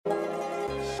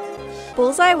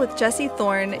Bullseye with Jesse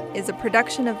Thorne is a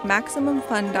production of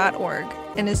MaximumFun.org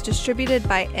and is distributed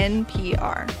by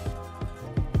NPR.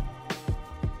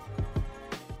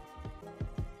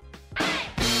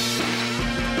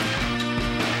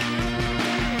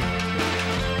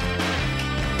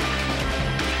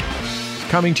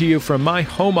 Coming to you from my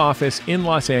home office in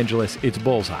Los Angeles, it's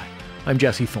Bullseye. I'm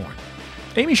Jesse Thorne.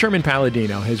 Amy Sherman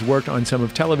Palladino has worked on some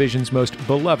of television's most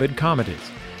beloved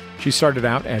comedies. She started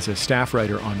out as a staff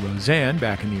writer on Roseanne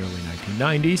back in the early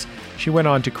 1990s. She went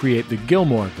on to create the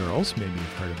Gilmore Girls, maybe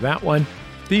you've heard of that one.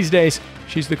 These days,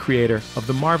 she's the creator of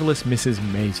The Marvelous Mrs.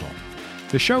 Maisel.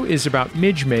 The show is about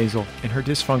Midge Maisel and her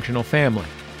dysfunctional family.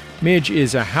 Midge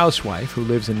is a housewife who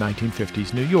lives in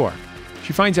 1950s New York.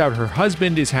 She finds out her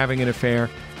husband is having an affair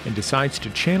and decides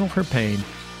to channel her pain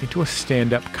into a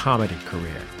stand-up comedy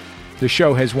career. The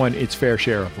show has won its fair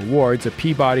share of awards, a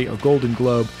Peabody, a Golden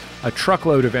Globe, a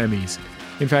truckload of Emmys.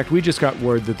 In fact, we just got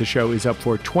word that the show is up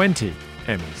for 20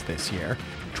 Emmys this year.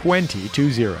 20.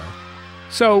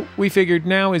 So we figured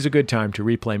now is a good time to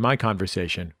replay my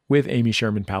conversation with Amy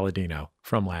Sherman Palladino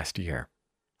from last year.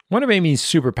 One of Amy's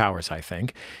superpowers, I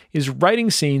think, is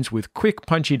writing scenes with quick,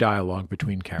 punchy dialogue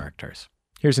between characters.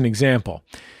 Here's an example.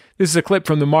 This is a clip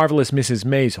from The Marvelous Mrs.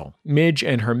 Maisel. Midge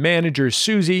and her manager,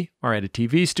 Susie, are at a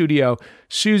TV studio.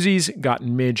 Susie's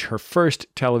gotten Midge her first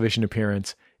television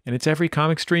appearance, and it's every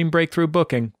comic stream breakthrough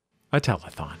booking, a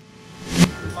telethon.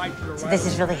 So this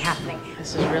is really happening.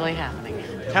 This is really happening.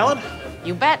 Talent?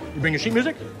 You bet. You bring your sheet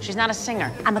music? She's not a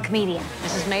singer. I'm a comedian.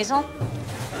 Mrs. Maisel?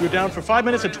 You're down for 5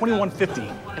 minutes at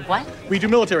 21:50. What? We do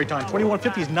military time.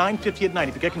 21:50 is 9:50 at night.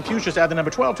 If you get confused, just add the number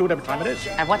 12 to whatever time it is.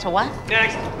 At what to what?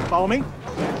 Next. Follow me?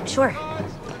 Sure.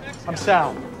 I'm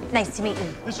Sal. Nice to meet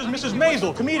you. This is Mrs.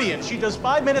 Maisel, comedian. She does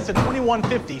 5 minutes at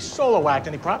 21:50. Solo act.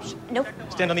 Any props? Nope.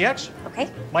 Stand on the X. Okay.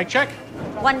 Mic check.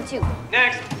 1, 2.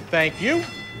 Next. Thank you.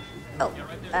 Oh,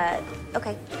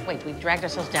 okay. Wait, we dragged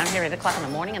ourselves down here at 8 o'clock in the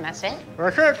morning and that's it?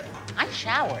 That's it. I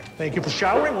showered. Thank you for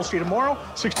showering. We'll see you tomorrow,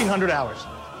 1,600 hours.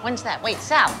 When's that? Wait,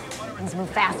 Sal. Things move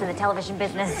fast in the television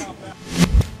business.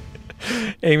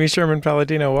 Amy Sherman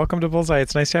Palladino, welcome to Bullseye.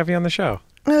 It's nice to have you on the show.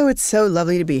 Oh, it's so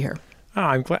lovely to be here. Oh,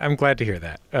 I'm glad to hear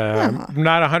that. I'm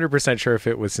not 100% sure if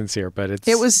it was sincere, but it's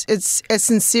It's as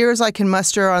sincere as I can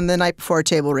muster on the night before a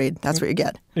table read. That's what you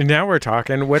get. Now we're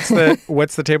talking. What's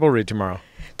the table read tomorrow?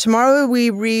 Tomorrow we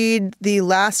read the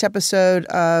last episode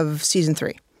of season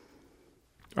 3.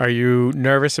 Are you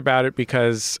nervous about it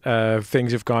because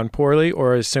things have gone poorly,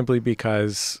 or simply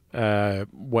because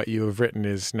what you have written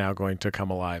is now going to come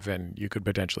alive and you could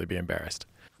potentially be embarrassed?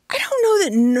 I don't know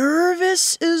that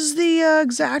nervous is the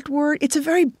exact word. It's a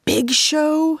very big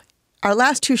show. Our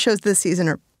last 2 shows this season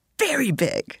are very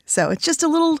big. So it's just a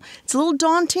little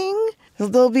daunting.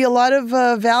 There'll be a lot of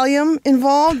Valium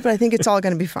involved, but I think it's all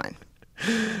going to be fine.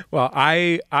 Well,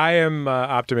 I am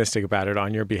optimistic about it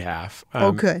on your behalf.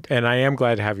 Oh, good. And I am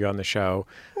glad to have you on the show.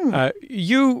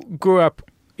 You grew up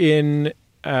in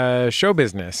show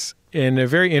business in a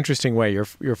very interesting way.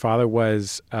 Your father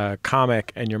was a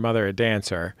comic and your mother a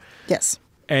dancer. Yes.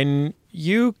 And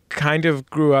you kind of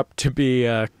grew up to be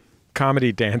a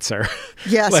comedy dancer.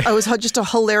 Yes, I was just a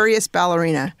hilarious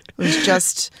ballerina. It was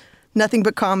just nothing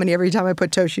but comedy every time I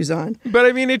put toe shoes on. But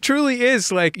I mean, it truly is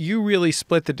like you really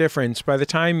split the difference. By the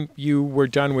time you were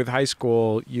done with high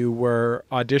school, you were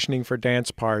auditioning for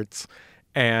dance parts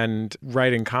and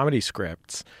writing comedy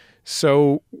scripts.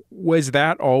 So was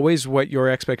that always what your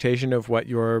expectation of what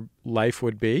your life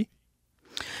would be?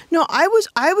 No, I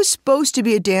was supposed to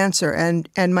be a dancer, and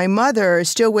my mother is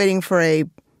still waiting for a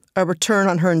return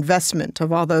on her investment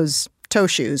of all those toe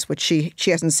shoes, which she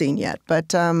hasn't seen yet.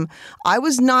 But I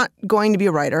was not going to be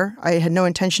a writer. I had no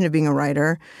intention of being a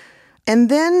writer. And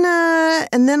then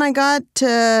I got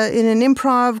in an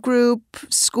improv group,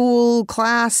 school,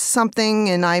 class, something,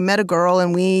 and I met a girl,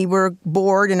 and we were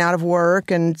bored and out of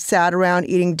work and sat around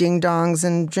eating ding-dongs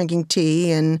and drinking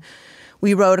tea, and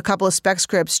we wrote a couple of spec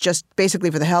scripts just basically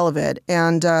for the hell of it,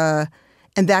 and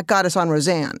that got us on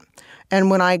Roseanne. And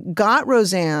when I got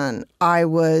Roseanne, I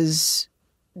was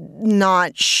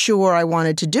not sure I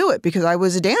wanted to do it because I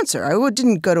was a dancer. I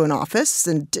didn't go to an office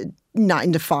and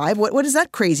 9 to 5. What is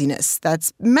that craziness?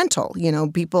 That's mental. You know,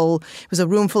 people, it was a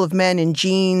room full of men in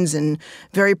jeans and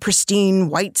very pristine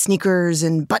white sneakers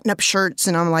and button-up shirts.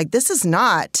 And I'm like, this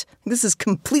is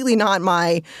completely not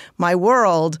my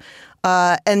world.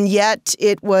 And yet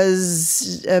it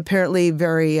was apparently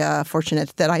very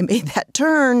fortunate that I made that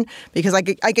turn because I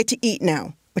get to eat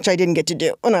now, which I didn't get to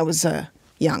do when I was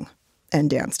young and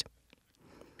danced.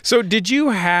 So did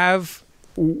you have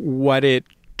what it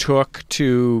took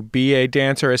to be a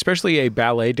dancer, especially a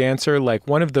ballet dancer? Like,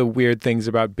 one of the weird things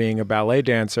about being a ballet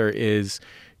dancer is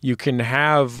you can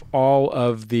have all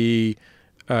of the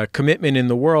commitment in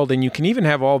the world, and you can even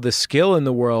have all the skill in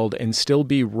the world and still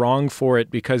be wrong for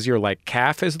it because your like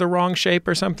calf is the wrong shape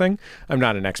or something. I'm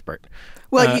not an expert.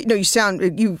 Well,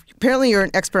 apparently you're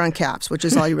an expert on caps, which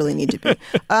is all you really need to be.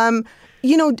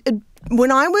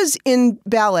 When I was in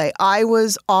ballet, I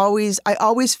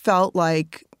always felt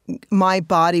like my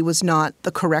body was not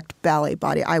the correct ballet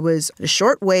body. I was a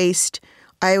short waist,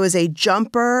 I was a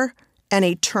jumper and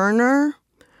a turner,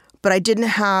 but I didn't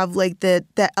have like that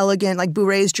elegant, like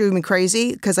bourrées drove me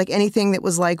crazy because like anything that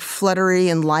was like fluttery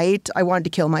and light, I wanted to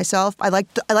kill myself. I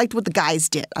liked what the guys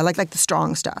did. I liked like the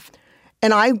strong stuff.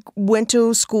 And I went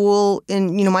to school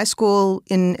my school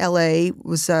in LA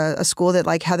was a school that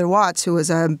like Heather Watts, who was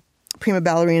a prima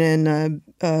ballerina in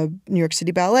New York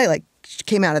City Ballet, like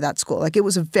came out of that school. Like it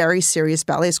was a very serious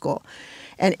ballet school.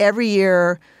 And every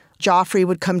year Joffrey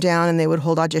would come down and they would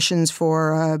hold auditions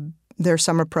for their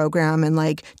summer program. And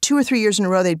like 2 or 3 years in a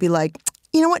row, they'd be like,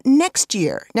 you know what, next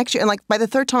year. And like by the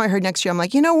third time I heard next year, I'm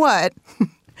like, you know what?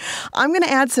 I'm going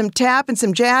to add some tap and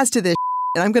some jazz to this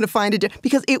and I'm going to find it.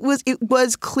 Because it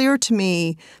was clear to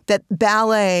me that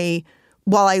ballet,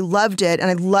 while I loved it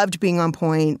and I loved being on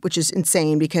point, which is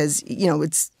insane because,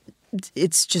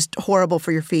 it's just horrible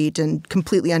for your feet and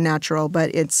completely unnatural, but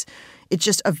it's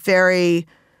just a very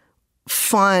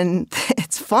fun.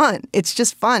 It's fun. It's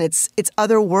just fun. It's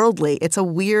otherworldly. It's a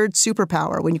weird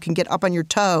superpower when you can get up on your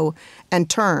toe and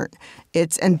turn.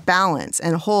 And balance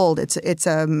and hold. It's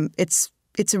a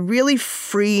really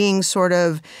freeing sort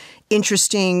of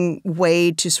interesting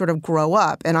way to sort of grow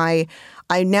up. And I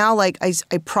now I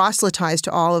proselytize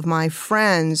to all of my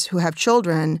friends who have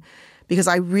children because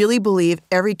I really believe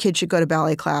every kid should go to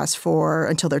ballet class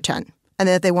until they're 10. And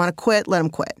then if they want to quit, let them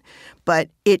quit. But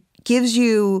it gives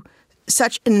you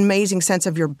such an amazing sense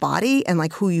of your body and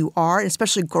like who you are, and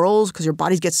especially girls because your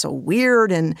bodies get so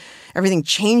weird and everything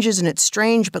changes and it's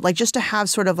strange. But like just to have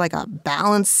sort of like a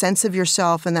balanced sense of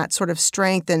yourself and that sort of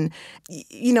strength. And,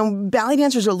 ballet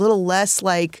dancers are a little less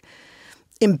like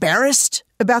embarrassed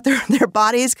about their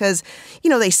bodies because,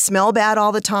 they smell bad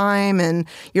all the time and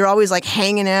you're always like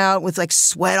hanging out with like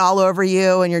sweat all over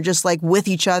you and you're just like with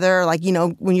each other. Like,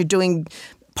 when you're doing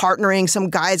partnering, some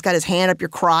guy's got his hand up your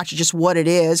crotch, it's just what it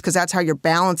is because that's how you're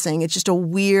balancing. It's just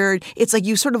it's like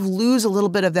you sort of lose a little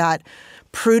bit of that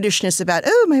prudishness about,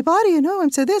 oh, my body, I'm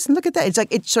so this and look at that. It's like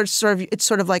it's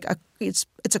sort of like it's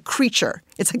a creature.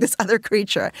 It's like this other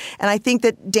creature. And I think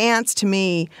that dance to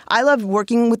me, I love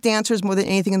working with dancers more than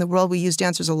anything in the world. We use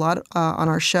dancers a lot on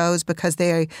our shows because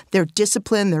they're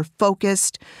disciplined, they're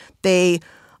focused, they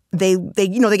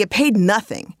get paid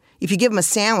nothing. If you give them a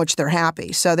sandwich, they're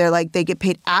happy. So they get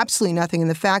paid absolutely nothing. And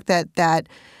the fact that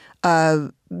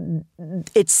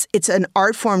it's an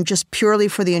art form just purely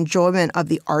for the enjoyment of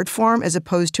the art form as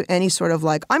opposed to any sort of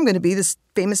like, I'm going to be this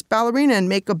famous ballerina and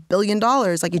make $1 billion.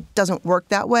 Like it doesn't work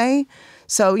that way.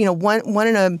 So, one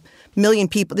in a million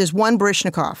people, there's one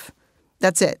Baryshnikov.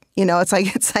 That's it. It's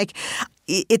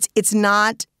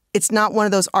not one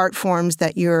of those art forms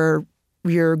that you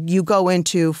go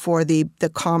into for the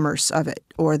commerce of it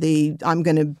or I'm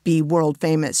going to be world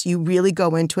famous. You really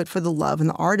go into it for the love and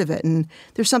the art of it. And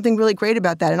there's something really great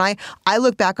about that. And I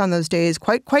look back on those days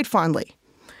quite fondly,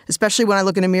 especially when I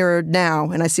look in a mirror now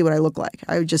and I see what I look like.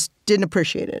 I just didn't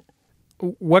appreciate it.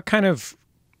 What kind of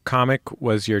comic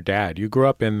was your dad? You grew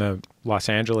up in the Los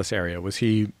Angeles area. Was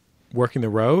he working the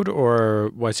road or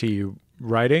was he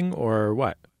writing or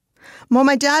what? Well,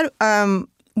 my dad,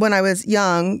 when I was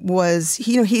young,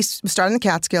 he started in the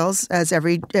Catskills, as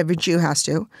every Jew has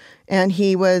to, and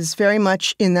he was very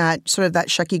much in that sort of that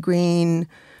Shecky Greene,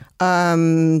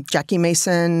 Jackie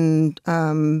Mason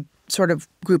sort of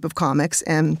group of comics,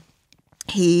 and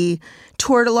he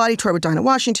toured a lot. He toured with Dinah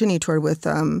Washington. He toured with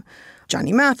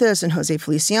Johnny Mathis and Jose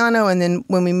Feliciano, and then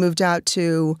when we moved out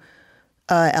to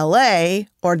L.A.,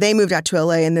 or they moved out to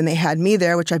L.A. and then they had me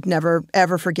there, which I've never,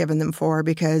 ever forgiven them for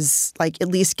because, like, at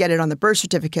least get it on the birth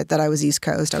certificate that I was East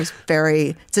Coast. I was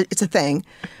it's a thing.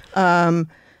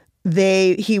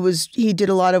 He did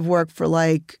a lot of work for,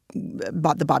 like,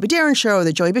 the Bobby Darin show or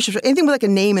the Joey Bishop show, anything with, like, a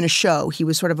name in a show. He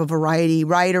was sort of a variety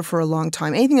writer for a long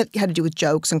time, anything that had to do with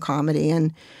jokes and comedy.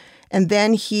 And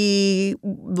then the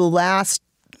last,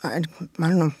 I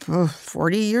don't know,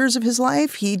 40 years of his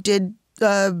life, he did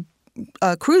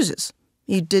cruises.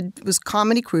 He was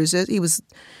comedy cruises. He was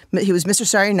Mr.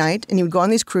 Saturday Night, and he would go on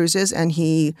these cruises, and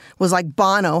he was like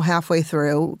Bono halfway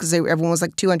through because everyone was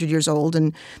like 200 years old,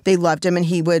 and they loved him. And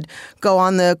he would go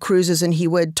on the cruises, and he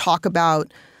would talk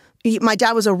about My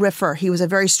dad was a riffer. He was a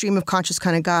very stream of conscious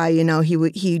kind of guy.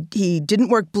 He didn't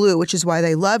work blue, which is why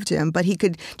they loved him. But he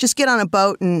could just get on a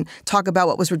boat and talk about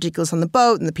what was ridiculous on the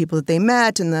boat and the people that they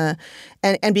met, and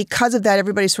because of that,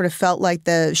 everybody sort of felt like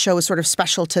the show was sort of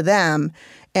special to them.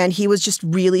 And he was just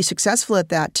really successful at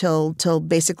that till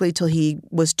he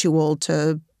was too old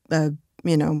to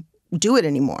do it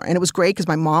anymore. And it was great because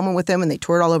my mom went with him, and they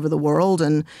toured all over the world.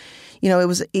 And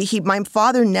my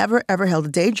father never, ever held a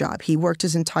day job. He worked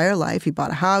his entire life. He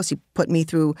bought a house. He put me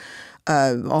through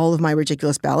all of my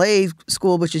ridiculous ballet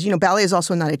school, which is, ballet is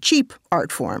also not a cheap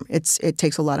art form. It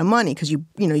takes a lot of money because you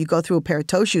go through a pair of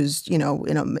toe shoes, in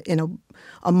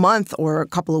a month or a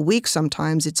couple of weeks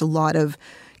sometimes. It's a lot of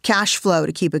cash flow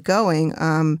to keep it going.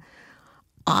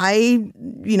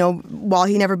 While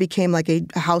he never became like a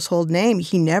household name,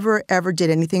 he never, ever did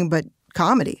anything but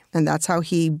comedy. And that's how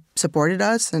he supported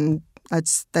us. And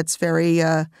that's very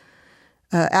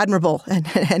admirable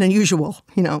and unusual.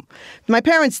 My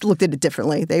parents looked at it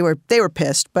differently. They were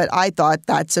pissed, but I thought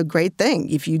that's a great thing.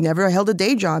 If you never held a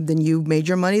day job, then you made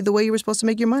your money the way you were supposed to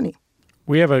make your money.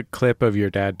 We have a clip of your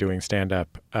dad doing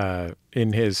stand-up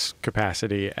in his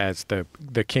capacity as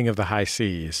the king of the high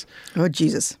seas. Oh,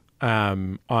 Jesus.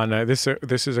 This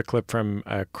is a clip from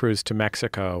a cruise to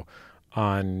Mexico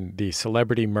on the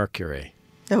Celebrity Mercury.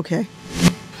 Okay.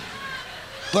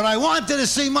 But I wanted to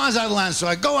see Mazatlan, so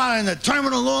I go out in the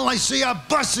terminal, all I see are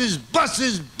buses,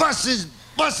 buses, buses,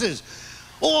 buses.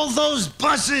 All those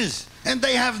buses, and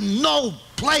they have no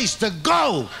place to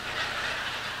go.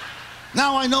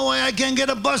 Now I know why I can't get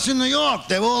a bus in New York.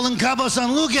 They're all in Cabo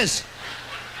San Lucas.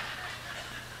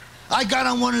 I got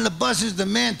on one of the buses. The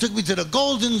man took me to the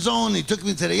Golden Zone. He took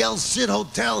me to the El Cid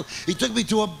Hotel. He took me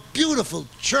to a beautiful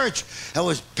church that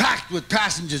was packed with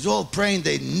passengers all praying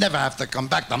they'd never have to come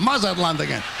back to Mazatlan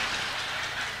again.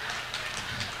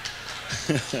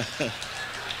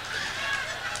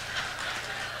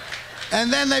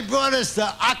 And then they brought us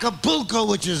to Acapulco,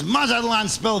 which is Mazatlan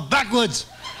spelled backwards.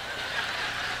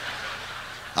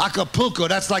 Acapulco,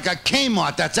 that's like a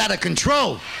Kmart that's out of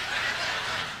control.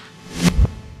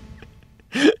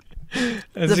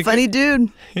 He's a funny dude.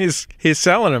 He's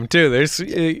selling them too.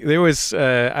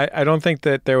 I don't think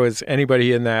that there was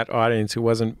anybody in that audience who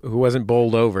wasn't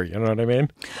bowled over. You know what I mean?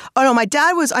 Oh no, my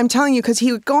dad was. I'm telling you, because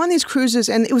he would go on these cruises,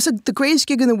 and it was the greatest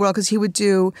gig in the world. Because he would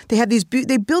do. They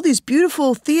build these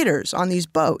beautiful theaters on these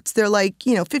boats. They're like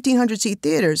 1,500 seat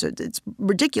theaters. It's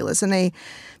ridiculous, and they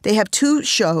have 2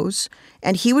 shows.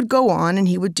 And he would go on, and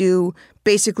he would do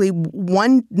basically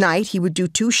one night. He would do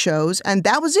 2 shows, and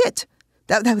that was it.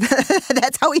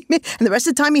 That's how he made. And the rest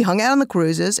of the time he hung out on the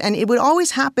cruises, and it would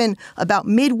always happen about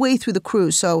midway through the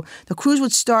cruise. So the cruise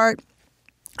would start,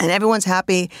 and everyone's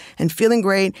happy and feeling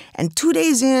great. And 2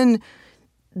 days in,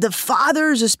 the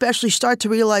fathers especially start to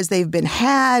realize they've been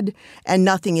had, and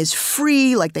nothing is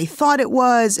free like they thought it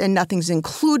was, and nothing's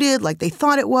included like they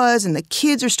thought it was, and the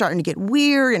kids are starting to get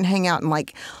weird and hang out in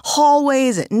like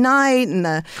hallways at night, and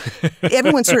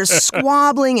everyone's sort of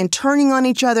squabbling and turning on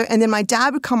each other. And then my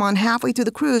dad would come on halfway through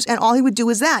the cruise, and all he would do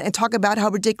is that and talk about how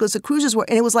ridiculous the cruises were,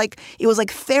 and it was like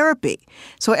therapy.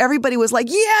 So everybody was like,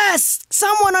 "Yes,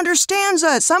 someone understands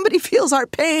us. Somebody feels our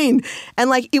pain," and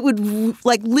like it would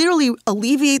like literally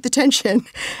alleviate the tension.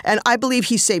 And I believe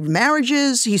he saved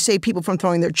marriages. He saved people from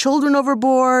throwing their children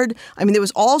overboard. I mean, there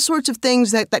was all sorts of things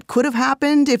that could have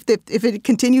happened if it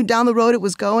continued down the road it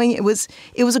was going. It was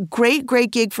a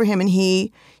great gig for him, and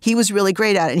he was really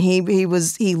great at it, and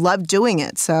he loved doing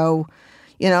it. So,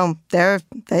 there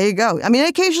you go. I mean,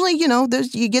 occasionally,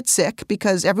 you get sick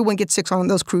because everyone gets sick on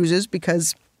those cruises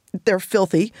because they're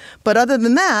filthy. But other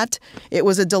than that, it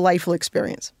was a delightful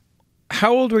experience.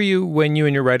 How old were you when you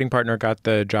and your writing partner got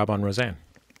the job on Roseanne?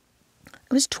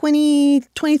 I was 20,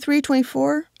 23,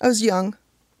 24. I was young.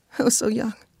 I was so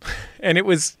young. And it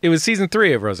was season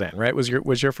 3 of Roseanne, right? Was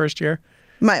your first year?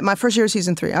 My first year was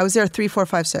season 3. I was there 3, 4,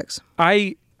 5, 6.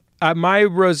 My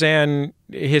Roseanne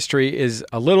history is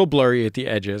a little blurry at the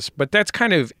edges, but that's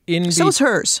kind of in. So is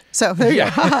hers. So there you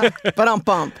go. But I'm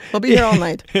bummed. We'll be here all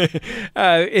night.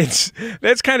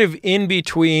 That's kind of in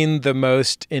between the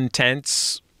most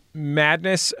intense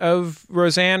madness of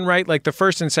Roseanne, right? Like the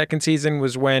first and second season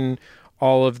was when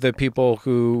all of the people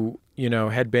who,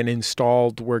 had been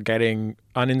installed were getting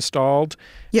uninstalled.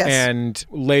 Yes. And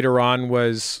later on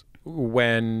was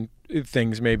when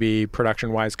things maybe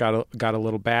production-wise got a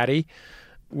little batty.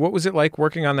 What was it like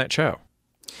working on that show?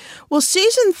 Well,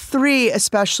 season 3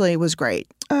 especially was great.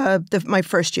 My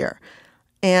first year.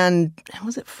 And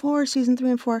was it 4, season 3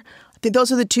 and 4? I think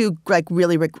those are the 2 like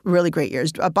really, really great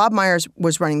years. Bob Myers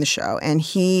was running the show, and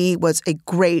he was a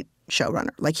great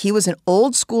showrunner. Like, he was an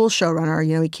old school showrunner.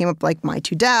 You know, he came up like My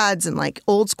Two Dads and like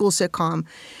old school sitcom.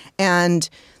 And,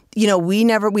 you know, we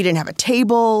didn't have a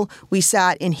table. We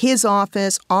sat in his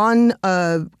office on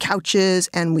couches,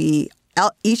 and we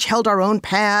each held our own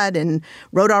pad and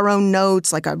wrote our own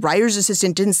notes. Like, a writer's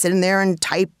assistant didn't sit in there and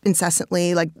type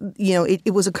incessantly. Like, you know,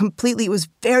 it was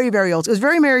very, very old. It was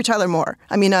very Mary Tyler Moore.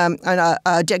 I mean,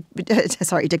 Dick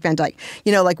Van Dyke.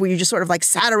 You know, like, where you just sort of like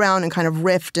sat around and kind of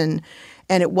riffed, and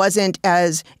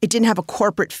it didn't have a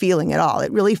corporate feeling at all.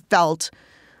 It really felt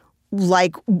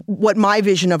like what my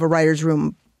vision of a writer's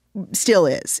room still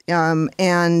is.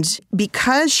 And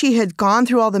because she had gone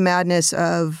through all the madness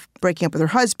of breaking up with her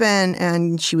husband,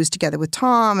 and she was together with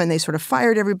Tom, and they sort of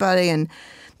fired everybody, and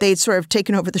they'd sort of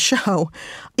taken over the show.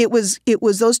 It was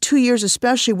those 2 years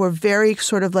especially were very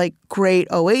sort of like great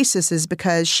oases,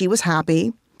 because she was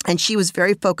happy and she was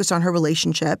very focused on her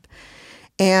relationship.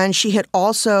 And she had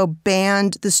also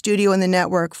banned the studio and the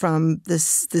network from the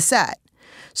set.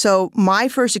 So my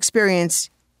first experience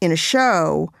in a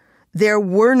show, there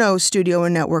were no studio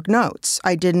and network notes.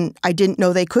 I didn't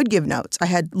know they could give notes. I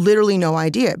had literally no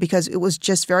idea, because it was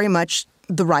just very much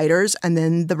the writers, and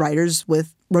then the writers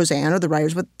with Roseanne, or the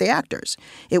writers with the actors.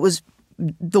 It was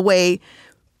the way,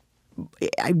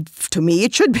 to me,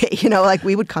 it should be. You know, like,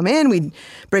 we would come in, we'd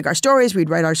break our stories, we'd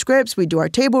write our scripts, we'd do our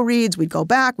table reads, we'd go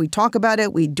back, we'd talk about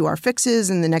it, we'd do our fixes,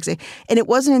 and the next day. And it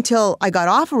wasn't until I got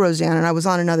off of Roseanne and I was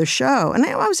on another show, and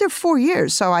I was there 4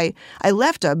 years. So I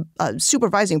left a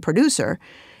supervising producer,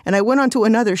 and I went on to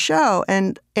another show,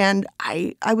 and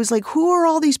I was like, who are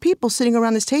all these people sitting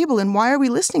around this table, and why are we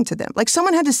listening to them? Like,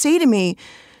 someone had to say to me,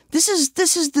 this is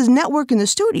the network in the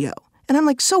studio. And I'm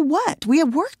like, so what? We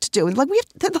have work to do. And we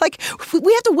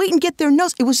have to wait and get their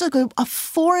notes. It was like a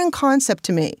foreign concept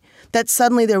to me, that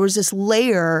suddenly there was this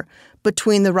layer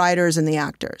between the writers and the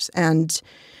actors. And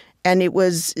it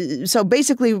was, so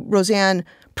basically Roseanne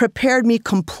prepared me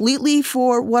completely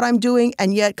for what I'm doing,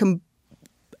 and yet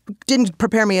didn't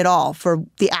prepare me at all for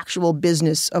the actual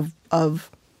business of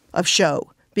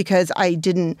show, because I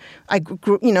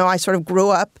sort of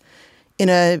grew up in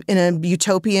a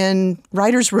utopian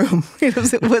writer's room. It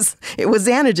was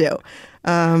Xanadu.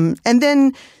 And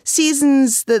then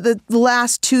seasons, the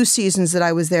last 2 seasons that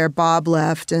I was there, Bob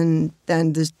left, and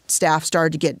then the staff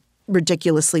started to get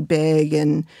ridiculously big,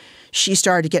 and she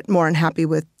started to get more unhappy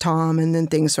with Tom, and then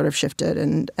things sort of shifted.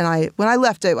 And when I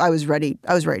left, I was ready.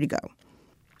 I was ready to go.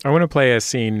 I want to play a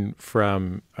scene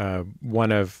from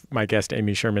one of my guest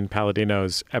Amy Sherman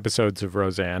Palladino's episodes of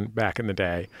Roseanne back in the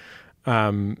day.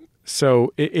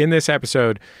 So in this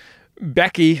episode,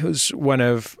 Becky, who's one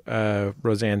of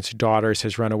Roseanne's daughters,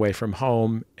 has run away from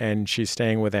home, and she's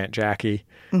staying with Aunt Jackie.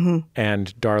 Mm-hmm.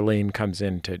 And Darlene comes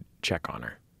in to check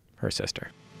on her sister.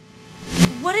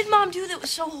 What did Mom do that was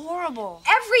so horrible?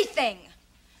 Everything.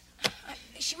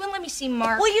 She wouldn't let me see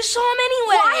Mark. Well, you saw him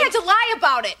anyway. Well, I had to lie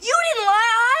about it. You didn't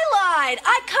lie. I lied.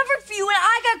 I covered for you, and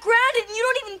I got grounded, and you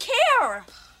don't even care.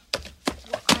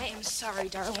 I am sorry,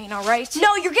 Darlene, all right?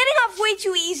 No, you're getting off way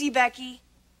too easy, Becky.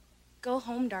 Go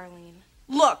home, Darlene.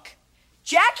 Look,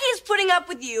 Jackie is putting up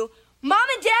with you. Mom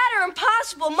and Dad are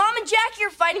impossible. Mom and Jackie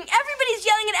are fighting. Everybody's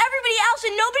yelling at everybody else,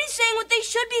 and nobody's saying what they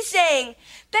should be saying.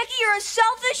 Becky, you're a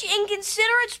selfish,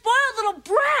 inconsiderate, spoiled little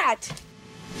brat.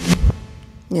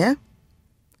 Yeah.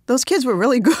 Those kids were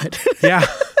really good. Yeah.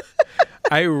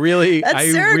 I really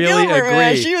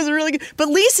agree. She was really good. But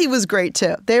Lisi was great,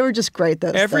 too. They were just great,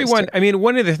 those Everyone, two. I mean,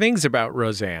 one of the things about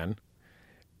Roseanne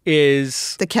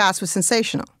is... the cast was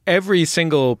sensational. Every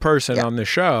single person on the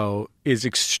show is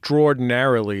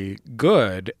extraordinarily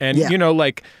good. And, you know,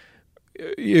 like,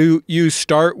 you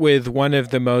start with one of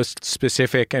the most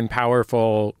specific and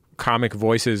powerful comic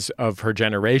voices of her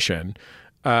generation,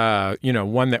 you know,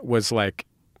 one that was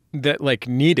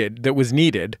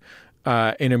needed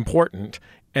and important.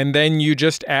 And then you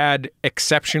just add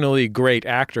exceptionally great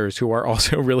actors who are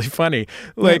also really funny.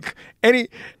 Like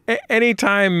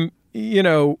anytime, you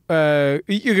know,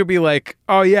 you could be like,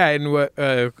 oh yeah, and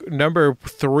number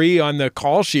 3 on the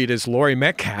call sheet is Laurie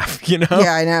Metcalf, you know?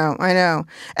 Yeah, I know.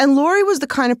 And Laurie was the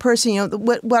kind of person, you know,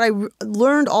 what I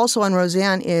learned also on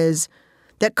Roseanne is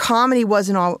that comedy was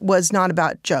not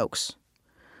about jokes.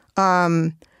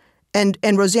 And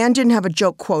Roseanne didn't have a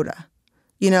joke quota.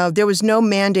 You know, there was no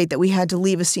mandate that we had to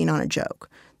leave a scene on a joke.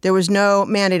 There was no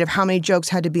mandate of how many jokes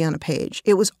had to be on a page.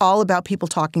 It was all about people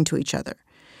talking to each other.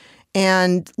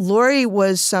 And Laurie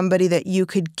was somebody that you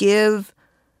could give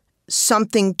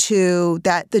something to,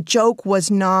 that the joke was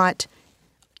not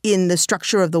in the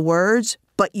structure of the words,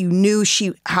 but you knew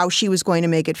how she was going to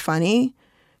make it funny,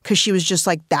 because she was just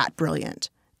like that brilliant.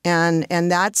 And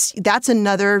that's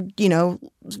another,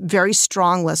 very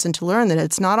strong lesson to learn, that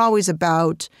it's not always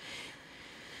about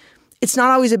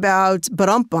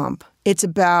bump. It's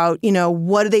about,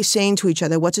 what are they saying to each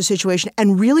other? What's the situation?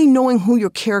 And really knowing who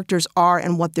your characters are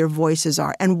and what their voices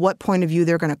are and what point of view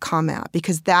they're going to come at,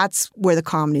 because that's where the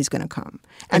comedy is going to come.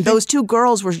 And those two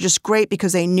girls were just great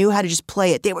because they knew how to just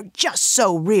play it. They were just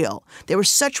so real. They were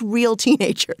such real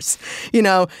teenagers.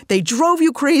 They drove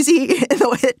you crazy the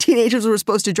way that teenagers were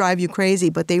supposed to drive you crazy,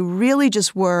 but they really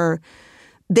just were.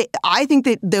 I think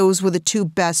that those were the two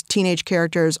best teenage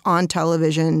characters on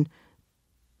television,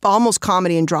 almost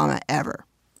comedy and drama ever,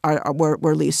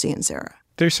 were Lucy and Sarah.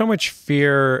 There's so much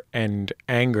fear and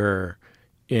anger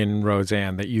in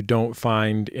Roseanne that you don't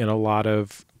find in a lot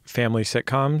of family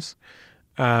sitcoms.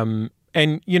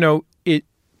 It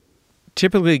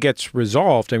typically gets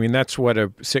resolved. I mean, that's what a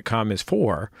sitcom is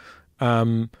for.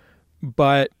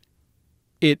 But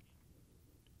it,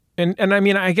 and I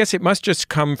mean, I guess it must just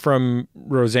come from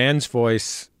Roseanne's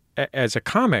voice as a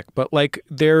comic, but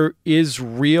there is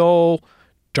real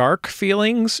dark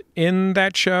feelings in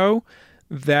that show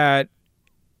that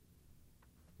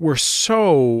were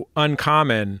so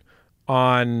uncommon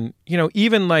on,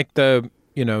 even the,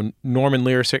 Norman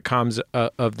Lear sitcoms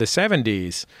of the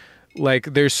 70s.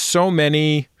 There's so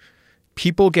many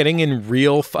people getting in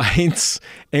real fights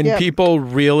and people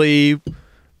really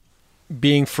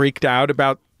being freaked out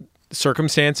about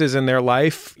circumstances in their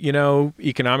life,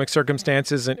 economic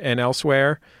circumstances and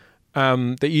elsewhere.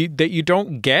 That you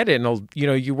don't get in,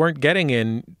 you weren't getting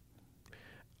in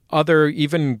other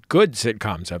even good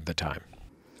sitcoms of the time.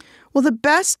 Well, the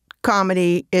best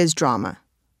comedy is drama.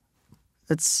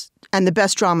 And the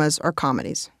best dramas are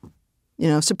comedies.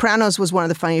 Sopranos was one of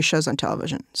the funniest shows on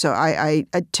television. So I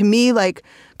to me,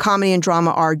 comedy and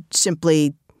drama are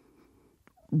simply,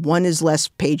 one is less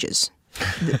pages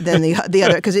than the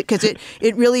other, because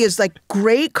it really is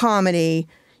great comedy.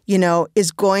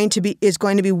 Is going to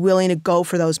be willing to go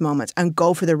for those moments and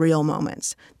go for the real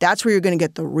moments. That's where you're going to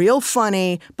get the real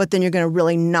funny, but then you're going to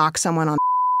really knock someone on.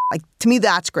 To me,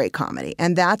 that's great comedy,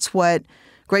 and that's what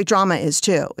great drama is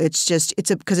too. It's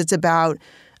because it's about,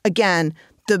 again,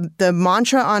 the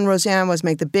mantra on Roseanne was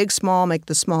make the big small, make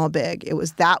the small big.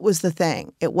 That was the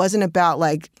thing. It wasn't about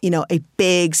a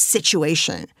big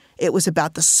situation. It was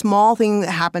about the small thing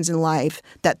that happens in life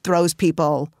that throws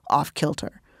people off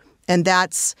kilter. And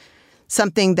that's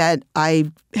something that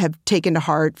I have taken to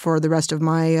heart for the rest of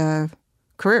my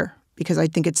career, because I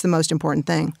think it's the most important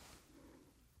thing.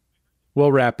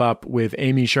 We'll wrap up with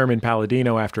Amy Sherman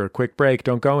Palladino after a quick break.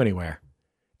 Don't go anywhere.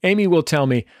 Amy will tell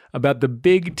me about the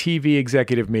big TV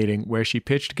executive meeting where she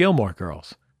pitched Gilmore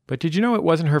Girls. But did you know it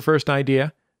wasn't her first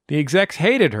idea? The execs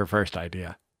hated her first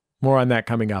idea. More on that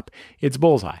coming up. It's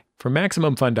Bullseye from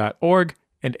MaximumFun.org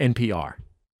and NPR.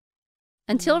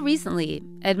 Until recently,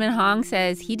 Edmund Hong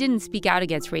says he didn't speak out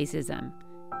against racism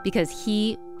because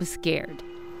he was scared.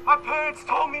 My parents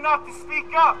told me not to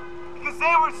speak up because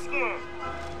they were scared.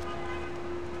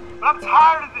 But I'm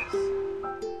tired of this.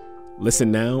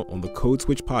 Listen now on the Code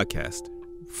Switch podcast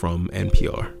from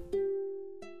NPR.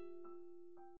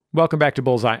 Welcome back to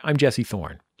Bullseye. I'm Jesse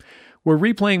Thorne. We're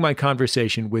replaying my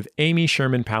conversation with Amy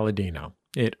Sherman Palladino.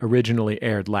 It originally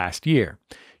aired last year.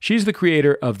 She's the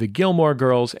creator of The Gilmore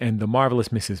Girls and The Marvelous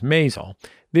Mrs. Maisel.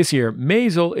 This year,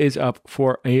 Maisel is up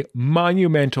for a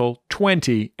monumental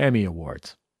 20 Emmy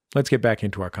Awards. Let's get back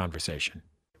into our conversation.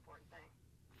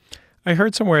 I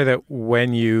heard somewhere that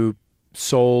when you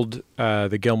sold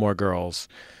The Gilmore Girls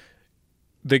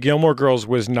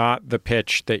was not the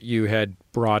pitch that you had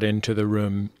brought into the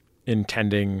room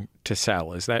intending to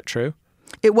sell. Is that true?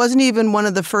 It wasn't even one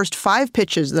of the first 5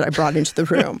 pitches that I brought into the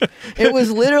room. It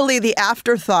was literally the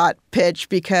afterthought pitch,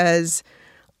 because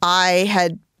I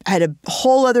had a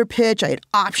whole other pitch. I had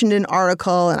optioned an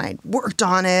article and I worked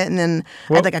on it, and then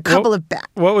I had a couple of back.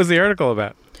 What was the article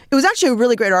about? It was actually a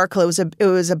really great article. It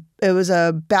was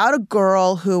about a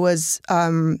girl who was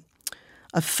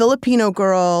a Filipino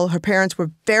girl. Her parents were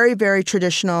very, very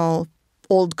traditional,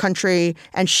 old country,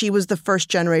 and she was the first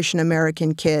generation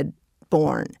American kid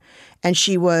born. And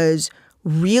she was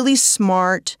really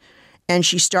smart, and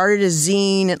she started a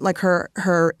zine at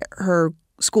her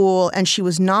school, and she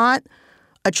was not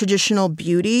a traditional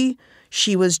beauty.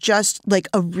 She was just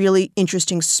a really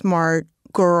interesting, smart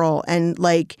girl, and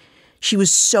she was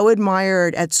so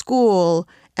admired at school,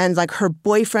 and her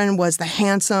boyfriend was the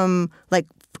handsome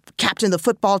captain of the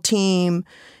football team.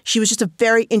 She was just a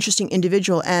very interesting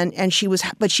individual, and she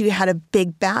had a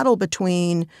big battle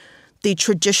between the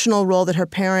traditional role that her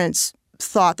parents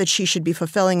thought that she should be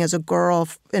fulfilling as a girl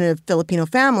in a Filipino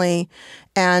family,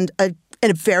 and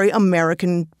a very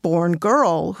American-born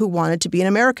girl who wanted to be an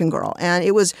American girl. And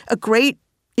it was a great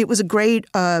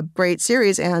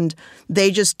series, and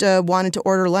they just wanted to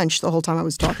order lunch the whole time I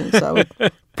was talking. So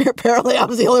apparently I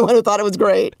was the only one who thought it was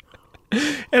great.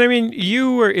 And I mean,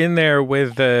 you were in there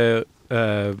with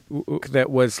that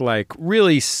was like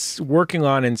really working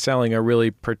on and selling a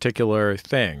really particular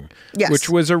thing, yes. Which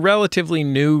was a relatively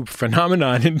new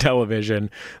phenomenon in television.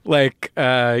 Like,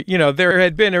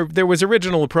 there was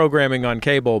original programming on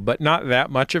cable, but not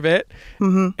that much of it.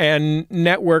 Mm-hmm. And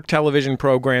network television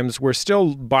programs were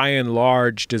still, by and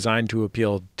large, designed to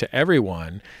appeal to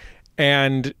everyone.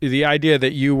 And the idea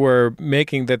that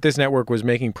that this network was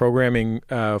making programming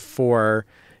for,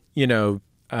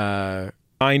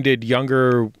 minded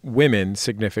younger women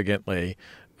significantly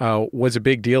was a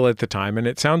big deal at the time. And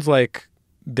it sounds like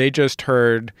they just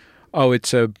heard, oh,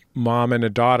 it's a mom and a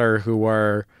daughter who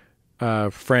are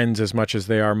friends as much as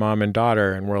they are mom and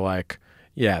daughter. And we're like,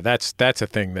 yeah, that's a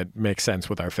thing that makes sense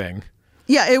with our thing.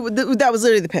 Yeah, that was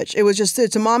literally the pitch. It was just,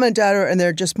 it's a mom and a daughter, and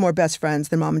they're just more best friends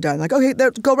than mom and dad. I'm like, okay,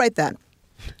 go write that.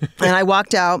 And I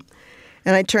walked out,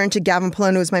 and I turned to Gavin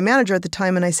Polone, who was my manager at the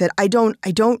time, and I said, I don't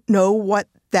know what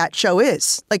that show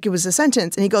is. Like, it was a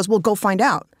sentence. And he goes, well, go find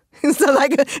out. So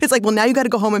it's like, well, now you got to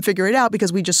go home and figure it out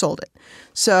because we just sold it.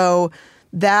 So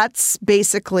that's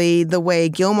basically the way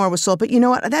Gilmore was sold. But you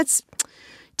know what?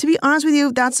 To be honest with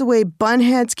you, that's the way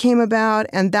Bunheads came about,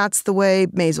 and that's the way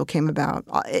Maisel came about.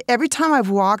 Every time I've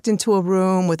walked into a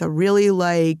room with a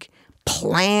really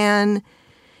plan,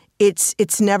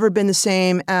 it's never been the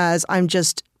same as I'm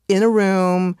just in a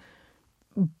room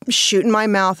shooting my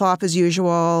mouth off as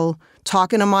usual,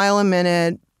 talking a mile a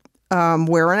minute,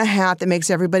 wearing a hat that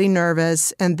makes everybody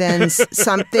nervous, and then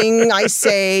something I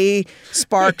say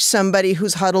sparks somebody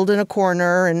who's huddled in a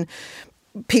corner and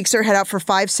peeks their head out for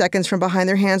 5 seconds from behind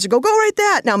their hands and go write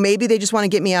that. Now, maybe they just want to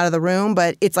get me out of the room,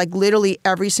 but it's like literally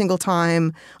every single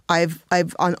time I've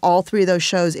on all three of those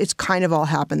shows, it's kind of all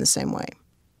happened the same way.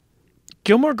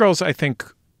 Gilmore Girls, I think,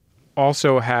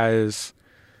 also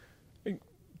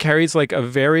carries like a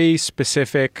very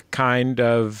specific kind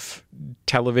of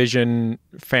television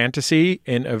fantasy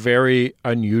in a very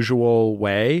unusual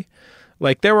way.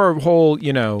 Like, there were whole,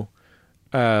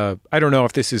 I don't know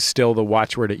if this is still the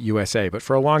watchword at USA, but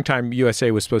for a long time,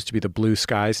 USA was supposed to be the Blue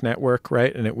Skies network,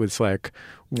 right? And it was like,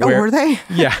 were they?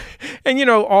 Yeah. And,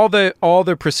 all the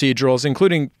procedurals,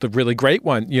 including the really great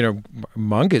one,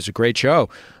 Monk is a great show,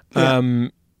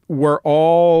 were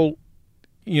all,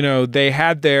 they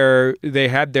had their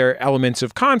elements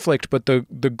of conflict, but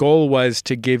the goal was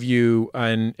to give you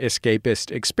an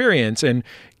escapist experience. And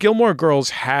Gilmore Girls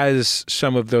has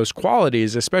some of those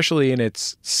qualities, especially in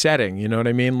its setting. You know what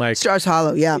I mean? Like Stars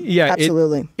Hollow, yeah,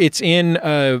 absolutely. It's in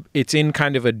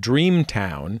kind of a dream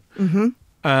town,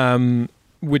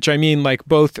 which I mean, like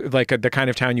both like the kind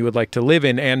of town you would like to live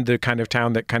in, and the kind of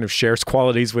town that kind of shares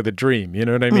qualities with a dream. You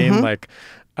know what I mean? Like.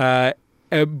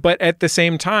 But at the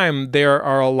same time, there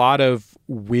are a lot of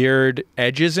weird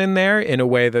edges in there in a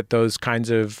way that those kinds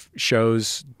of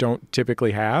shows don't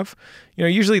typically have.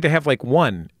 Usually they have like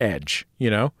one edge,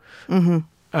 And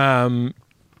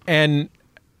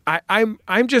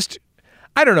I'm just,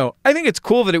 I don't know. I think it's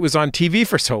cool that it was on TV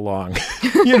for so long.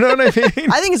 You know what I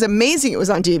mean? I think it's amazing it was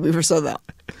on TV for so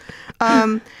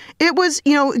long. It was,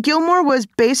 Gilmore was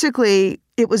basically...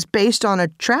 It was based on a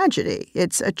tragedy.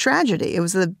 It's a tragedy. It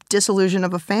was the dissolution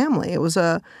of a family. It was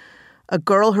a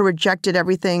girl who rejected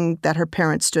everything that her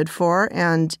parents stood for.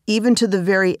 And even to the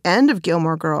very end of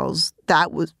Gilmore Girls,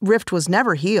 rift was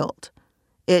never healed.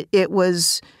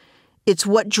 It's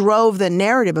what drove the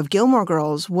narrative of Gilmore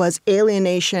Girls was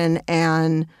alienation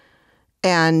and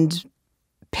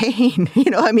pain.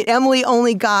 Emily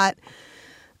only got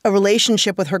a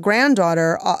relationship with her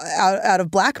granddaughter out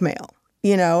of blackmail.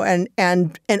 And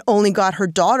only got her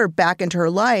daughter back into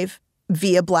her life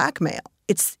via blackmail.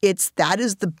 That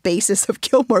is the basis of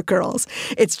Gilmore Girls.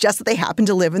 It's just that they happened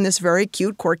to live in this very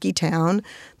cute, quirky town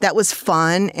that was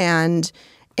fun, and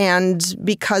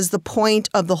because the point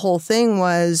of the whole thing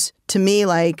was, to me,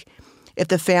 like, if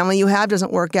the family you have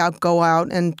doesn't work out, go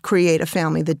out and create a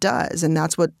family that does, and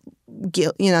that's what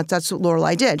that's what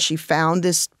Lorelai did. She found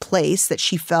this place that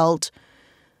she felt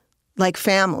like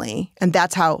family, and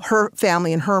that's how her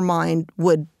family and her mind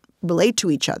would relate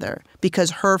to each other, because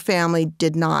her family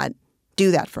did not do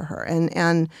that for her.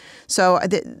 And so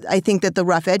I think that the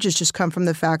rough edges just come from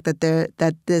the fact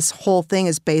that this whole thing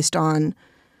is based on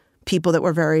people that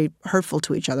were very hurtful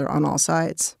to each other on all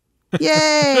sides.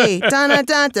 Yay! Da da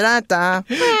da da da.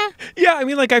 Yeah, I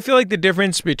mean, like, I feel like the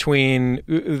difference between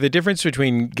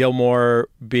Gilmore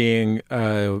being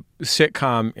a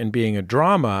sitcom and being a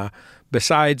drama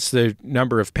besides the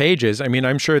number of pages, I mean,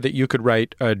 I'm sure that you could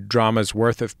write a drama's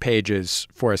worth of pages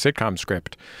for a sitcom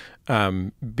script,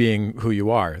 being who you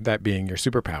are, that being your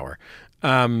superpower.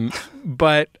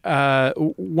 But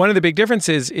one of the big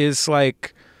differences is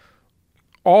like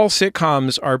all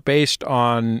sitcoms are based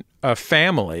on a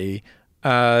family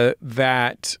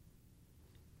that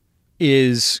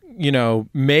is,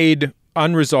 made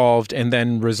unresolved and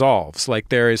then resolves. Like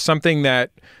there is something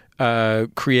that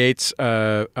creates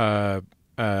a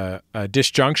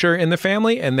disjuncture in the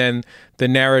family, and then the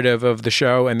narrative of the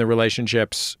show and the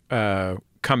relationships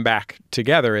come back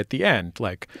together at the end.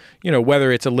 Like,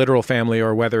 whether it's a literal family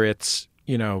or whether it's,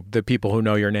 the people who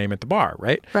know your name at the bar,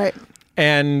 right? Right.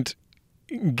 And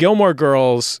Gilmore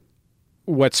Girls,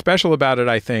 what's special about it,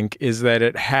 I think, is that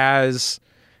it has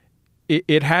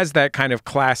that kind of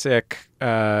classic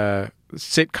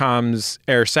sitcoms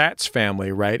ersatz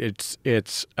family, right?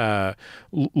 It's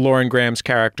Lauren Graham's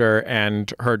character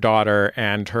and her daughter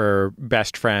and her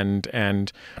best friend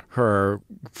and her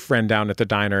friend down at the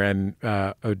diner, and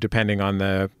depending on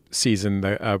the season,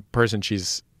 the person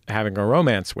she's having a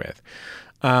romance with.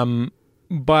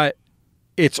 But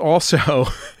it's also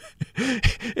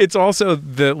it's also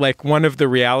one of the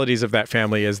realities of that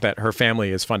family is that her family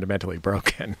is fundamentally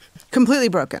broken. Completely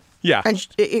broken. Yeah. And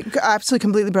it absolutely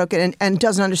completely broken and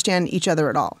doesn't understand each other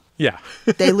at all. Yeah.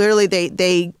 They literally,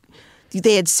 they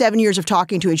had 7 years of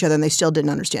talking to each other and they still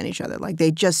didn't understand each other. Like they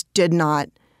just did not,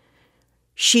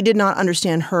 she did not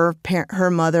understand her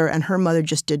mother, and her mother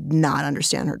just did not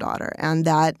understand her daughter.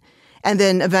 And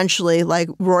then eventually, like,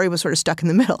 Rory was sort of stuck in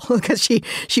the middle because she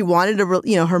wanted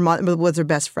her mother was her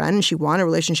best friend and she wanted a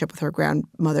relationship with her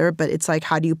grandmother. But it's like,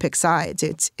 how do you pick sides?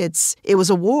 It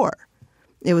was a war.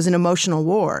 It was an emotional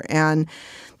war. And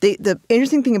the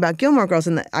interesting thing about Gilmore Girls,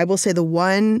 and I will say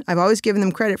I've always given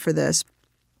them credit for this,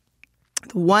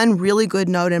 the one really good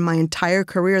note in my entire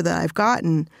career that I've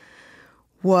gotten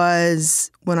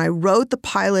was when I wrote the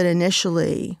pilot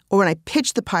initially, or when I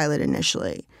pitched the pilot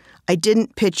initially, I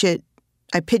didn't pitch it.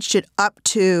 I pitched it up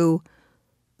to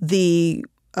the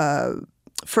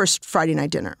first Friday night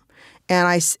dinner,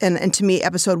 and to me,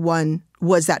 episode 1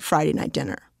 was that Friday night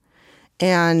dinner.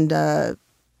 And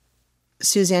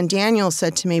Suzanne Daniels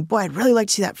said to me, "Boy, I'd really like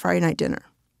to see that Friday night dinner."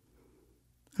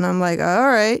 And I'm like, "All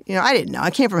right, I didn't know.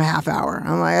 I came from a half hour.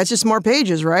 I'm like, it's just more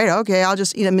pages, right? Okay, I'll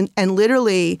just and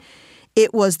literally."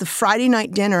 It was the Friday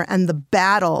night dinner and the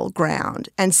battleground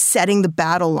and setting the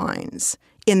battle lines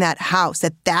in that house,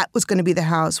 that was going to be the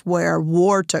house where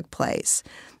war took place,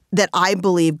 that I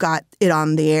believe got it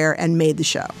on the air and made the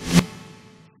show.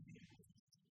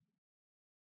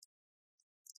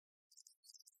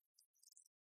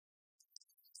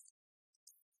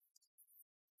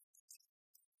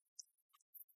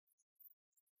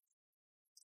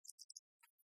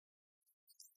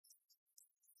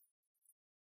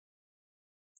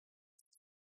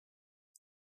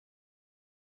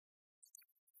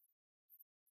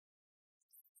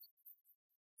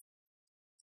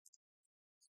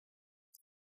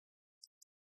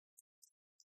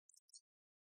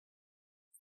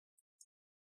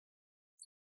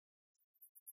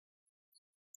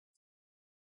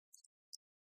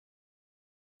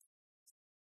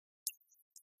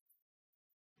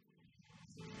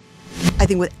 I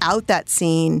think without that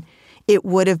scene, it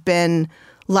would have been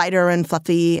lighter and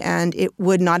fluffy, and it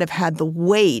would not have had the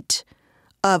weight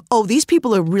of, these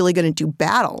people are really going to do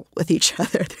battle with each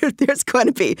other. There's going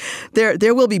to be,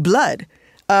 there will be blood.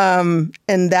 And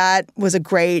that was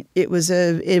it was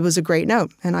a great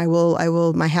note. And I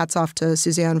will, my hat's off to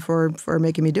Suzanne for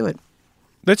making me do it.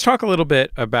 Let's talk a little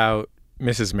bit about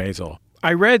Mrs. Maisel.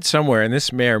 I read somewhere, and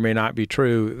this may or may not be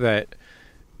true, that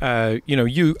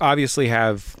you obviously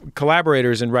have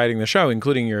collaborators in writing the show,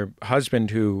 including your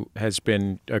husband, who has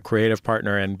been a creative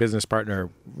partner and business partner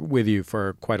with you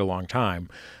for quite a long time.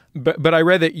 But I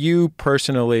read that you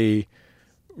personally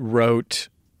wrote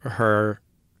her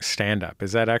stand-up.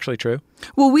 Is that actually true?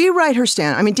 Well, we write her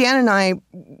stand-up. I mean, Dan and I,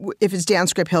 if it's Dan's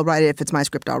script, he'll write it. If it's my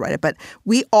script, I'll write it. But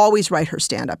we always write her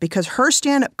stand-up because her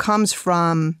stand-up comes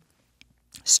from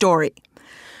story.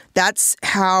 That's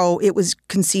how it was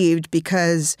conceived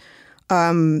because we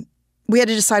had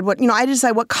to decide I had to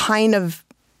decide what kind of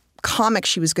comic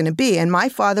she was going to be. And my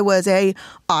father was a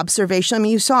observational. I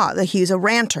mean, you saw that he's a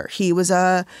ranter. He was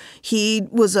a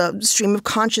stream of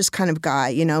conscious kind of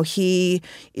guy. The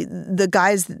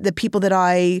people that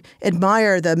I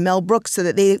admire, the Mel Brooks, so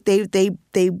that they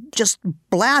just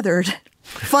blathered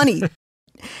funny.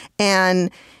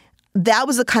 And that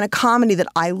was the kind of comedy that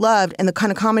I loved, and the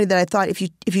kind of comedy that I thought if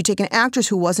you take an actress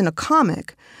who wasn't a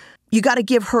comic, you got to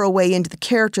give her a way into the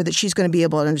character that she's going to be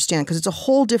able to understand, because it's a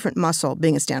whole different muscle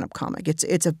being a stand-up comic.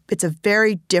 It's a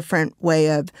very different way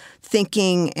of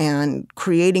thinking and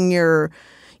creating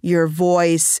your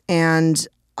voice. And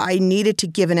I needed to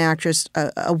give an actress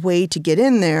a way to get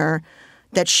in there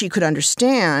that she could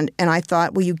understand. And I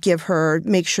thought, well, you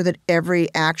make sure that every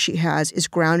act she has is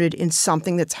grounded in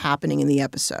something that's happening in the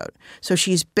episode. So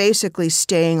she's basically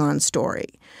staying on story.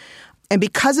 And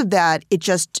because of that,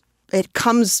 because it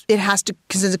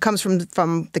comes from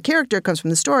the character, it comes from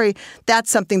the story,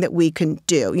 that's something that we can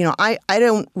do. I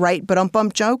don't write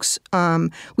bump jokes.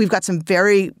 We've got some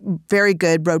very, very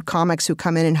good road comics who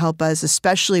come in and help us,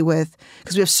 especially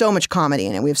because we have so much comedy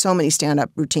in it. We have so many stand-up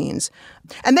routines.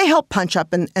 And they help punch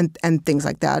up and things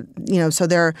like that. So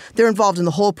they're involved in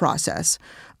the whole process.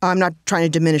 I'm not trying to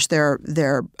diminish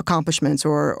their accomplishments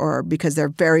or because they're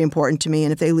very important to me,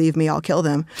 and if they leave me, I'll kill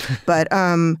them.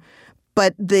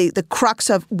 But the crux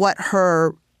of what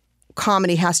her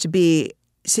comedy has to be,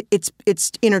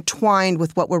 it's intertwined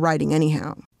with what we're writing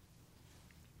anyhow.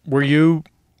 Were you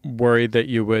worried that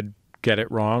you would get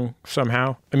it wrong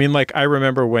somehow? I mean, I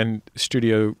remember when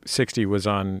Studio 60 was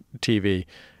on TV,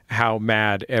 how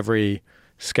mad every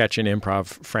sketch and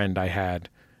improv friend I had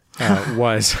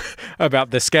was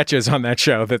about the sketches on that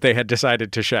show that they had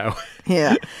decided to show.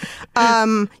 Yeah.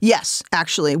 Yes,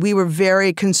 actually. We were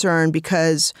very concerned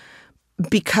because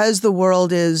the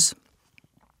world it's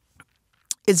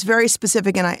very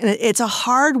specific, and it's a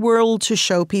hard world to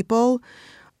show people.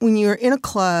 When you're in a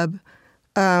club,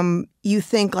 you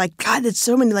think God, there's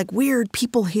so many weird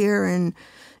people here and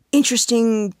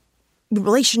interesting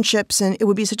relationships, and it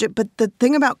would be but the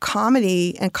thing about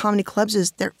comedy and comedy clubs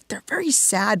is they're very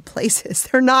sad places.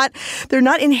 They're not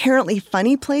inherently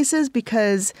funny places,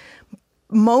 because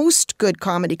most good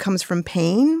comedy comes from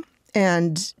pain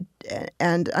and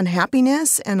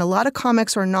unhappiness, and a lot of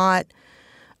comics are not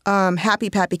happy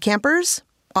pappy campers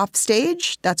off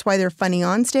stage. That's why they're funny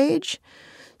on stage.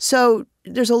 So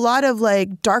there's a lot of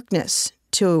darkness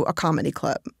to a comedy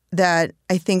club that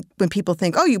I think when people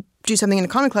think, oh, you do something in a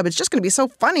comedy club, it's just going to be so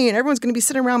funny and everyone's going to be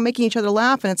sitting around making each other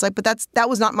laugh, and it's but that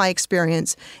was not my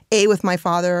experience. With my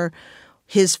father,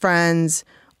 his friends,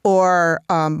 or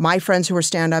my friends who were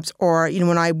stand-ups, or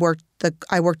when I worked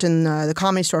in the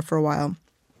Comedy Store for a while.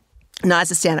 Not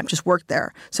as a stand-up, just worked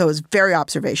there. So it was very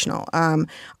observational.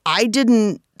 I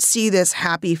didn't see this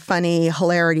happy, funny,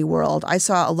 hilarity world. I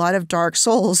saw a lot of dark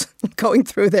souls going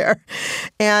through there.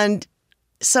 And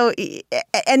so,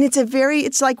 and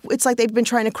it's like they've been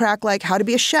trying to crack how to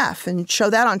be a chef and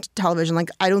show that on television.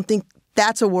 I don't think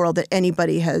that's a world that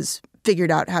anybody has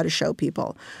figured out how to show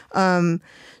people.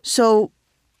 So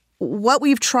what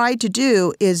we've tried to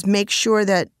do is make sure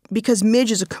that, because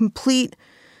Midge is a complete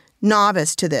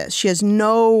novice to this, she had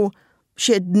no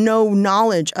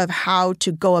knowledge of how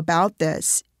to go about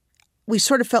this. We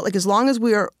sort of felt like as long as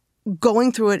we are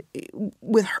going through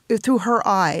it through her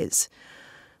eyes,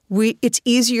 it's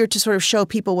easier to sort of show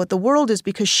people what the world is,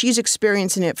 because she's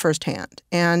experiencing it firsthand.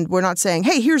 And we're not saying,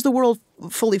 hey, here's the world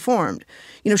fully formed.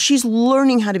 She's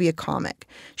learning how to be a comic.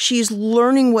 She's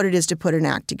learning what it is to put an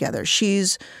act together.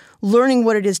 She's learning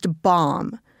what it is to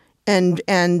bomb and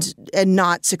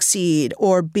not succeed,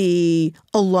 or be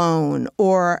alone,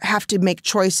 or have to make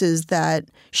choices that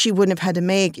she wouldn't have had to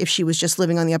make if she was just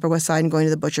living on the Upper West Side and going to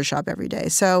the butcher shop every day.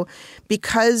 So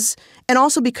because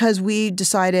we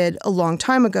decided a long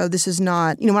time ago, this is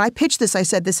not, when I pitched this, I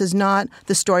said, this is not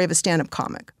the story of a stand-up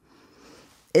comic.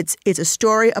 It's a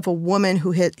story of a woman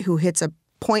who hits a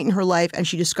point in her life and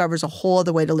she discovers a whole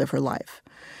other way to live her life.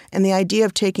 And the idea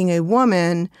of taking a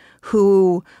woman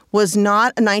who was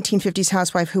not a 1950s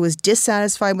housewife who was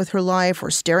dissatisfied with her life or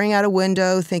staring out a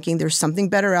window thinking there's something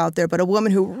better out there, but a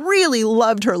woman who really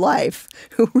loved her life,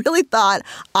 who really thought,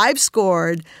 I've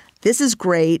scored, this is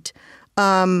great,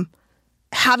 having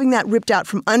that ripped out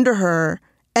from under her,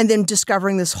 and then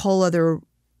discovering this whole other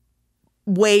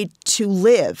way to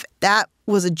live. That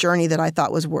was a journey that I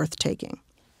thought was worth taking.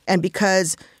 And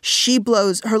because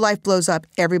her life blows up,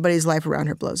 everybody's life around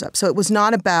her blows up. So it was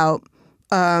not about,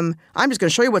 I'm just going to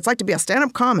show you what it's like to be a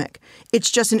stand-up comic. It's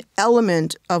just an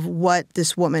element of what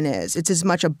this woman is. It's as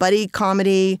much a buddy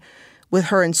comedy with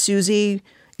her and Susie.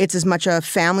 It's as much a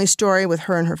family story with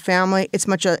her and her family. It's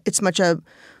much a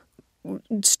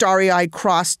starry-eyed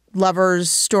crossed lovers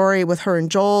story with her and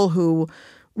Joel, who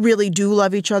really do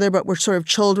love each other, but were sort of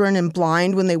children and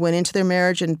blind when they went into their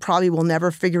marriage and probably will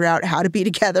never figure out how to be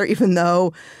together, even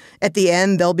though at the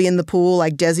end they'll be in the pool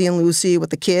like Desi and Lucy with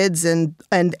the kids, and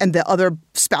the other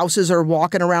spouses are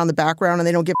walking around the background and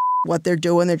they don't give what they're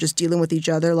doing. They're just dealing with each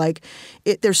other. Like,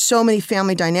 there's so many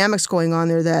family dynamics going on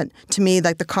there that, to me,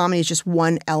 like, the comedy is just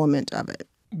one element of it.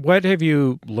 What have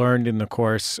you learned in the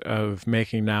course of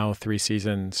making now 3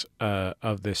 seasons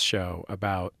of this show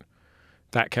about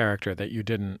that character that you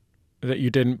didn't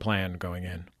plan going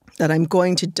in? That I'm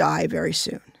going to die very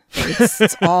soon.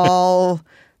 It's all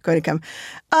going to come.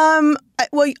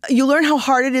 Well, you learn how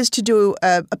hard it is to do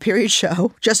a period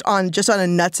show just on a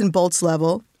nuts and bolts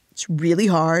level. It's really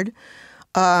hard.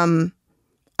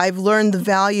 I've learned the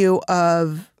value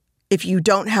of, if you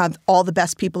don't have all the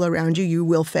best people around you, you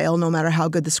will fail no matter how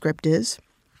good the script is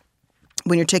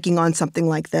when you're taking on something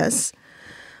like this.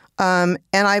 And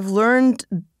I've learned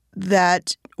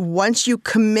that once you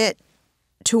commit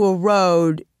to a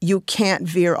road, you can't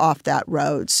veer off that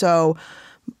road. So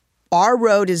our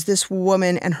road is this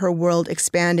woman and her world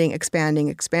expanding, expanding,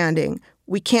 expanding.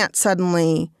 We can't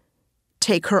suddenly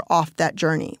take her off that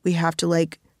journey. We have to,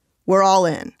 we're all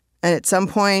in. And at some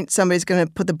point, somebody's going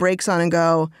to put the brakes on and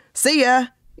go, see ya.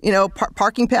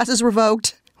 Parking passes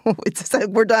revoked. It's like,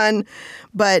 we're done.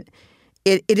 But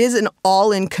it is an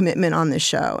all-in commitment on this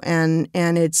show. And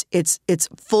it's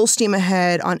full steam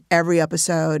ahead on every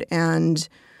episode. And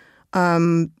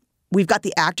we've got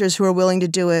the actors who are willing to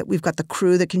do it. We've got the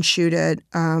crew that can shoot it.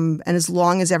 And as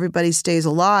long as everybody stays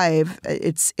alive,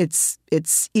 it's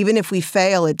even if we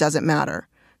fail, it doesn't matter,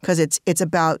 because it's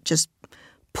about just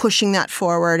pushing that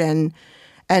forward and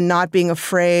not being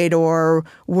afraid or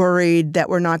worried that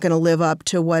we're not going to live up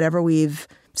to whatever we've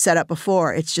set up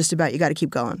before. It's just about, you got to keep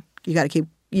going. You got to keep,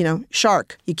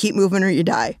 shark. You keep moving or you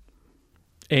die.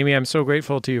 Amy, I'm so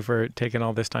grateful to you for taking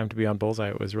all this time to be on Bullseye.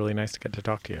 It was really nice to get to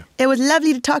talk to you. It was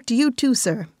lovely to talk to you too,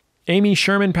 sir. Amy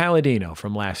Sherman Palladino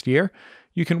from last year.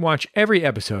 You can watch every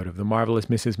episode of The Marvelous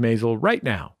Mrs. Maisel right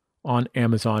now on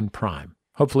Amazon Prime.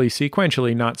 Hopefully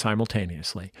sequentially, not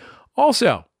simultaneously.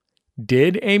 Also,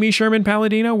 did Amy Sherman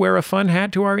Palladino wear a fun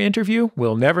hat to our interview?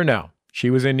 We'll never know. She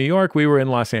was in New York. We were in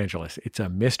Los Angeles. It's a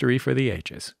mystery for the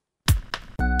ages.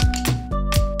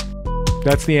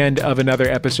 That's the end of another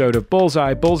episode of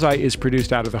Bullseye. Bullseye is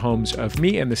produced out of the homes of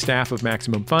me and the staff of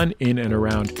Maximum Fun in and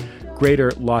around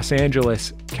greater Los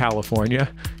Angeles, California.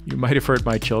 You might have heard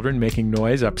my children making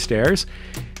noise upstairs.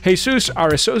 Jesus, our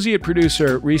associate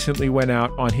producer, recently went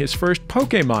out on his first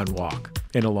Pokemon walk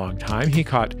in a long time. He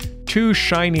caught 2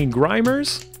 shiny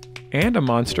Grimers and a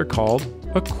monster called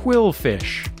a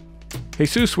quillfish.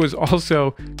 Jesus was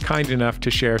also kind enough to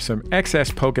share some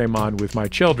excess Pokemon with my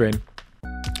children,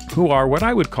 who are what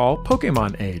I would call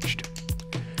Pokemon aged.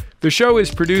 The show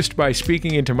is produced by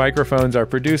Speaking Into Microphones. Our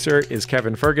producer is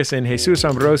Kevin Ferguson. Jesus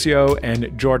Ambrosio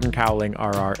and Jordan Cowling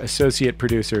are our associate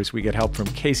producers. We get help from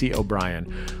Casey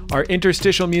O'Brien. Our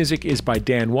interstitial music is by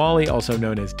Dan Wally, also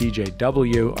known as DJ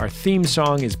W. Our theme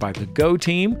song is by the Go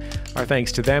Team. Our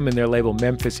thanks to them and their label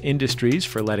Memphis Industries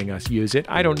for letting us use it.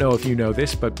 I don't know if you know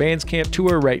this, but bands can't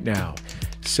tour right now.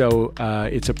 So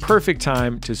it's a perfect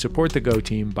time to support the Go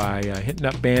Team by hitting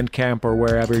up Bandcamp or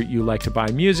wherever you like to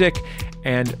buy music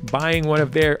and buying one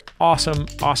of their awesome,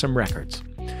 awesome records.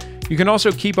 You can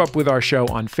also keep up with our show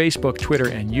on Facebook, Twitter,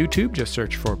 and YouTube. Just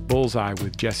search for Bullseye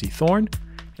with Jesse Thorne.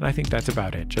 And I think that's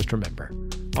about it. Just remember,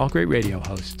 all great radio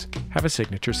hosts have a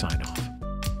signature sign-off.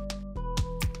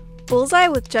 Bullseye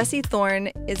with Jesse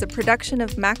Thorne is a production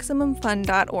of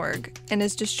MaximumFun.org and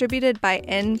is distributed by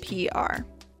NPR.